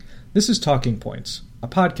This is Talking Points, a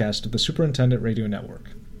podcast of the Superintendent Radio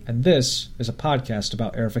Network, and this is a podcast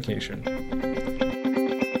about aerification.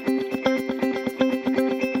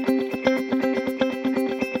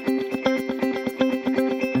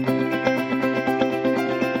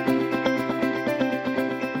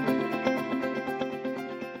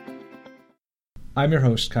 I'm your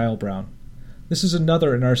host, Kyle Brown. This is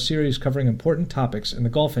another in our series covering important topics in the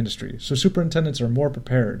golf industry, so superintendents are more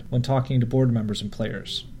prepared when talking to board members and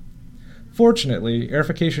players. Fortunately,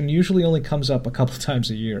 aerification usually only comes up a couple times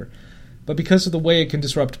a year, but because of the way it can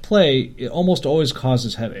disrupt play, it almost always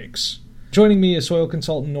causes headaches. Joining me is soil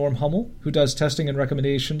consultant Norm Hummel, who does testing and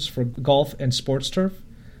recommendations for golf and sports turf.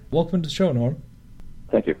 Welcome to the show, Norm.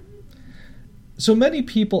 Thank you. So many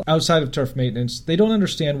people outside of turf maintenance, they don't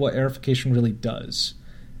understand what aerification really does,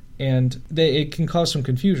 and it can cause some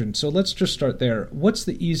confusion. So let's just start there. What's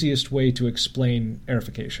the easiest way to explain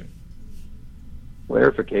aerification? Well,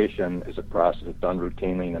 aerification is a process done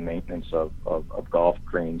routinely in the maintenance of golf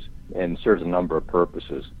greens and serves a number of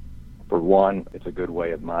purposes. For one, it's a good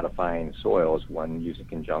way of modifying soils when used in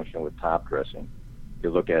conjunction with top dressing. If you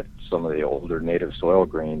look at some of the older native soil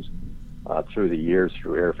greens, through the years,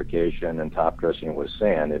 through aerification and top dressing with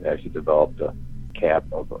sand, it actually developed a cap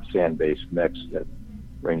of a sand-based mix that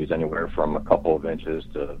ranges anywhere from a couple of inches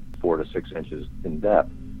to 4 to 6 inches in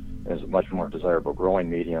depth. And is a much more desirable growing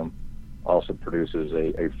medium. Also produces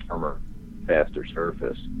a firmer, faster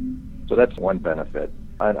surface. So that's one benefit.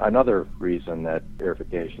 Another reason that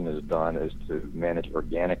aerification is done is to manage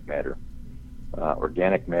organic matter.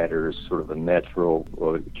 Organic matter is sort of a natural,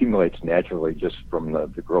 well, it accumulates naturally just from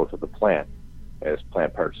the growth of the plant. As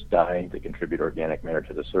plant parts die, they contribute organic matter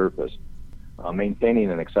to the surface.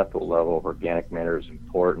 Maintaining an acceptable level of organic matter is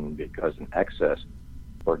important because in excess,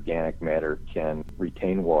 organic matter can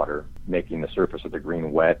retain water, making the surface of the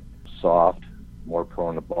green wet, soft, more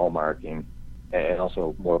prone to ball marking, and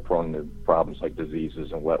also more prone to problems like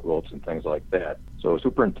diseases and wet wilts and things like that. So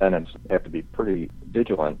superintendents have to be pretty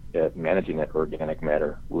vigilant at managing that organic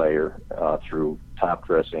matter layer through top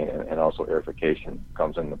dressing, and also aerification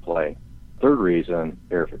comes into play. Third reason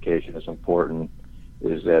aerification is important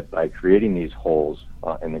is that by creating these holes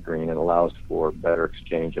in the green, it allows for better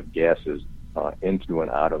exchange of gases into and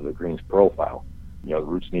out of the green's profile. You know, the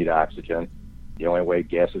roots need oxygen. The only way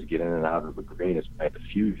gases get in and out of the green is by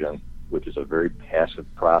diffusion, which is a very passive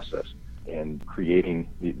process. And creating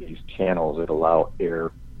these channels that allow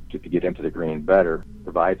air to get into the green better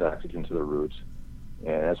provides oxygen to the roots.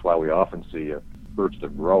 And that's why we often see a burst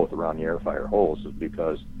of growth around the aerifier holes, is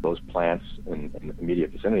because those plants in the immediate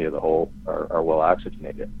vicinity of the hole are well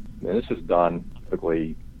oxygenated. And this is done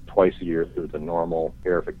typically twice a year through the normal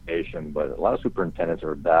aerification, but a lot of superintendents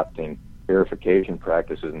are adopting aerification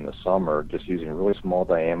practices in the summer, just using really small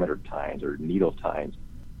diameter tines or needle tines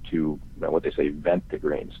to, what they say, vent the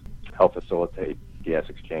greens, to help facilitate gas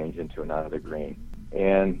exchange into and out of the green.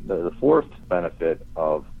 And the fourth benefit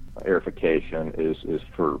of aerification is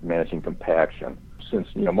for managing compaction. Since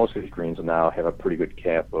most of these greens now have a pretty good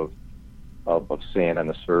cap of sand on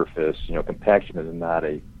the surface, compaction is not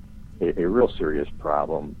a real serious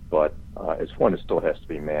problem, but it's one that still has to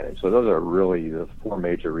be managed. So those are really the four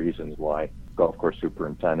major reasons why golf course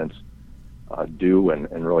superintendents do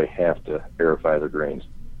and really have to aerify their greens.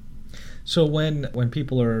 So when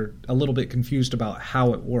people are a little bit confused about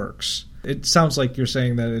how it works, it sounds like you're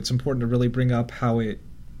saying that it's important to really bring up how it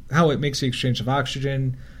makes the exchange of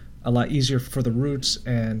oxygen a lot easier for the roots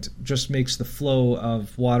and just makes the flow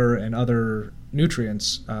of water and other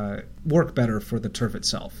nutrients work better for the turf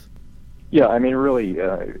itself. Yeah, I mean, really,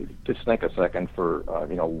 just think a second for,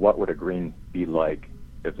 what would a green be like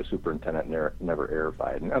if the superintendent never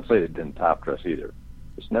aerified? And I'd say it didn't top dress either.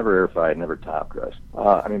 Just never aerified, never top dressed.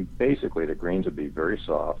 Basically, the greens would be very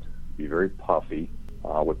soft, be very puffy,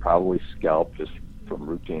 would probably scalp just from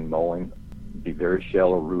routine mowing, be very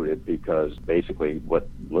shallow rooted because basically what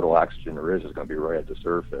little oxygen there is going to be right at the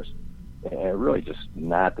surface. And really just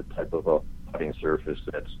not the type of a putting surface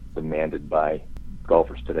that's demanded by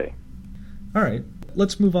golfers today. All right,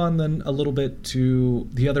 let's move on then a little bit to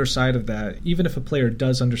the other side of that. Even if a player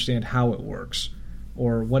does understand how it works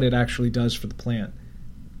or what it actually does for the plant,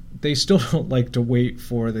 they still don't like to wait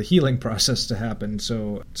for the healing process to happen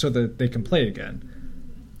so that they can play again.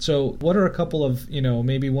 So what are a couple of,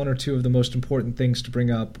 maybe one or two of the most important things to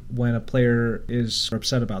bring up when a player is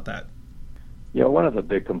upset about that? One of the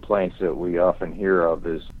big complaints that we often hear of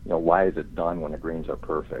is, why is it done when the greens are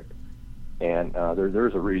perfect? And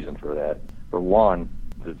there's a reason for that. For one,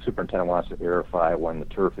 the superintendent wants to aerify when the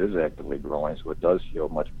turf is actively growing, so it does heal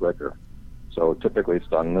much quicker. So typically it's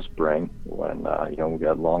done in the spring when, we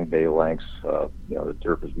got long day lengths. The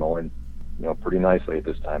turf is mowing, pretty nicely at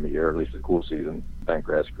this time of year, at least the cool season, bent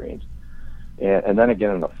grass greens. And then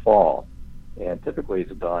again in the fall. And typically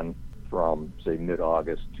it's done from, say,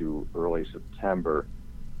 mid-August to early September,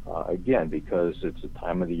 again, because it's a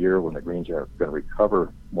time of the year when the greens are going to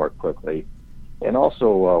recover more quickly. And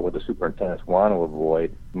also what the superintendents want to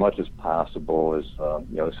avoid as much as possible is,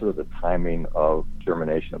 sort of the timing of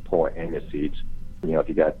germination of poa annua seeds. If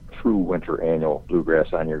you got true winter annual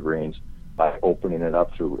bluegrass on your greens, by opening it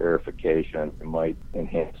up through aerification, it might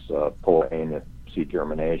enhance poa annua seed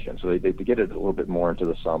germination. So they get it a little bit more into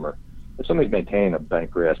the summer. If somebody's maintaining a bent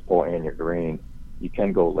grass poa annua green, you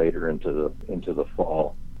can go later into the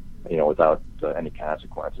fall, without any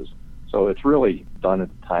consequences. So it's really done at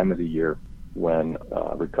the time of the year when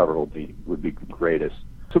recovery would be greatest.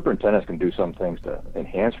 Superintendents can do some things to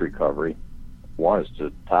enhance recovery. One is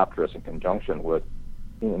to top dress in conjunction with,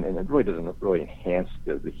 and it really doesn't really enhance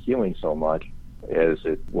the healing so much as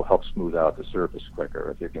it will help smooth out the surface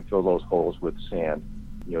quicker. If you can fill those holes with sand,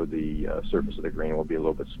 the surface of the green will be a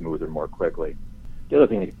little bit smoother more quickly. The other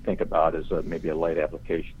thing you can think about is maybe a light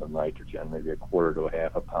application of nitrogen, maybe a quarter to a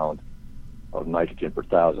half a pound of nitrogen per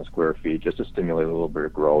 1,000 square feet, just to stimulate a little bit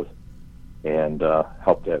of growth and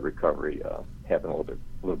help that recovery happen a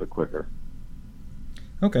little bit quicker.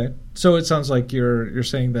 Okay, so it sounds like you're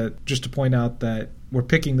saying that, just to point out that we're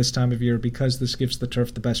picking this time of year because this gives the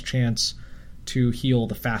turf the best chance to heal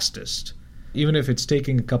the fastest. Even if it's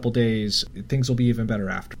taking a couple days, things will be even better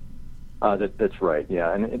after. That's right,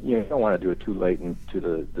 yeah. And you don't want to do it too late into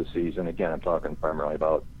the season. Again, I'm talking primarily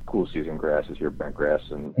about cool season grasses, your bent grass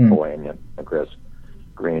and poa annua bent grass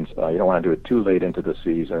greens. You don't want to do it too late into the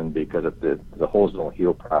season, because if the holes don't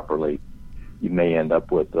heal properly, you may end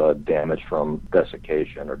up with damage from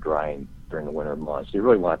desiccation or drying during the winter months. So you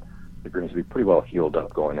really want the greens to be pretty well healed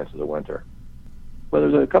up going into the winter. Well,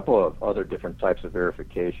 there's a couple of other different types of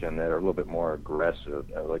aerification that are a little bit more aggressive,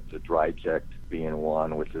 like the dry eject being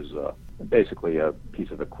one, which is basically a piece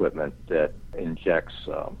of equipment that injects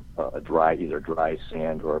either dry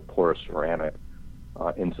sand or porous ceramic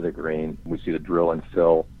into the green. We see the drill and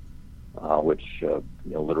fill, which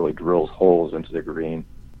literally drills holes into the green,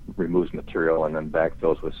 removes material, and then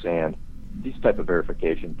backfills with sand. These type of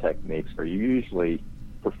aerification techniques are usually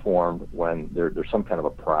performed when there's some kind of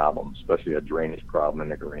a problem, especially a drainage problem in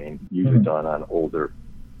the green, usually done on older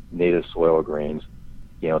native soil greens.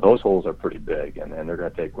 Those holes are pretty big, and they're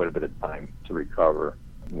going to take quite a bit of time to recover.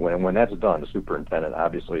 When that's done, the superintendent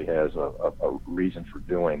obviously has a reason for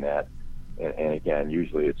doing that. And again,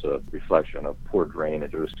 usually it's a reflection of poor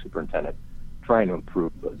drainage, or the superintendent trying to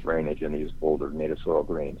improve the drainage in these older native soil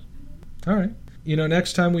greens. All right.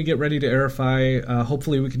 Next time we get ready to aerify,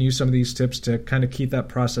 hopefully we can use some of these tips to kind of keep that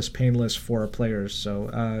process painless for our players.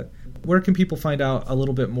 So where can people find out a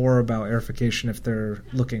little bit more about aerification if they're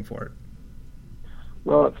looking for it?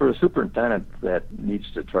 Well, for a superintendent that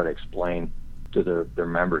needs to try to explain to their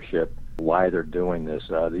membership why they're doing this,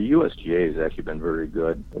 the USGA has actually been very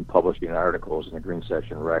good in publishing articles in the Green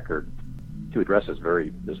Section Record to address this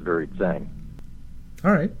very thing.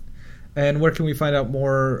 All right. And where can we find out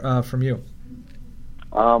more from you?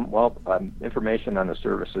 Information on the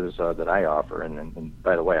services that I offer, and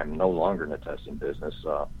by the way, I'm no longer in the testing business.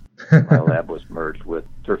 My lab was merged with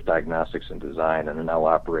Turf Diagnostics and Design, and are now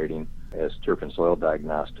operating as Turf and Soil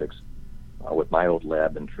Diagnostics with my old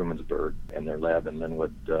lab in Trumansburg and their lab in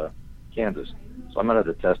Linwood, Kansas. So I'm out of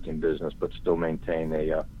the testing business, but still maintain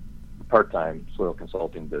a part-time soil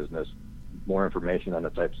consulting business. More information on the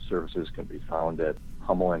types of services can be found at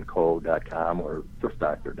hummelandco.com or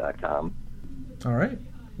turfdoctor.com. All right.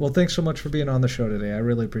 Well, thanks so much for being on the show today. I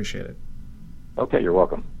really appreciate it. Okay, you're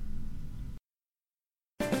welcome.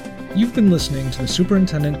 You've been listening to the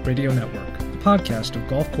Superintendent Radio Network, the podcast of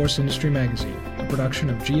Golf Course Industry Magazine, a production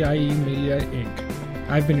of GIE Media, Inc.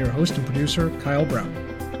 I've been your host and producer, Kyle Brown.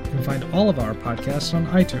 You can find all of our podcasts on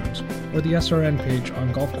iTunes or the SRN page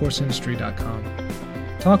on golfcourseindustry.com.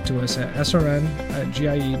 Talk to us at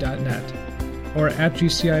srn@gie.net or at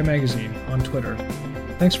GCI Magazine on Twitter.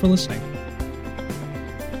 Thanks for listening.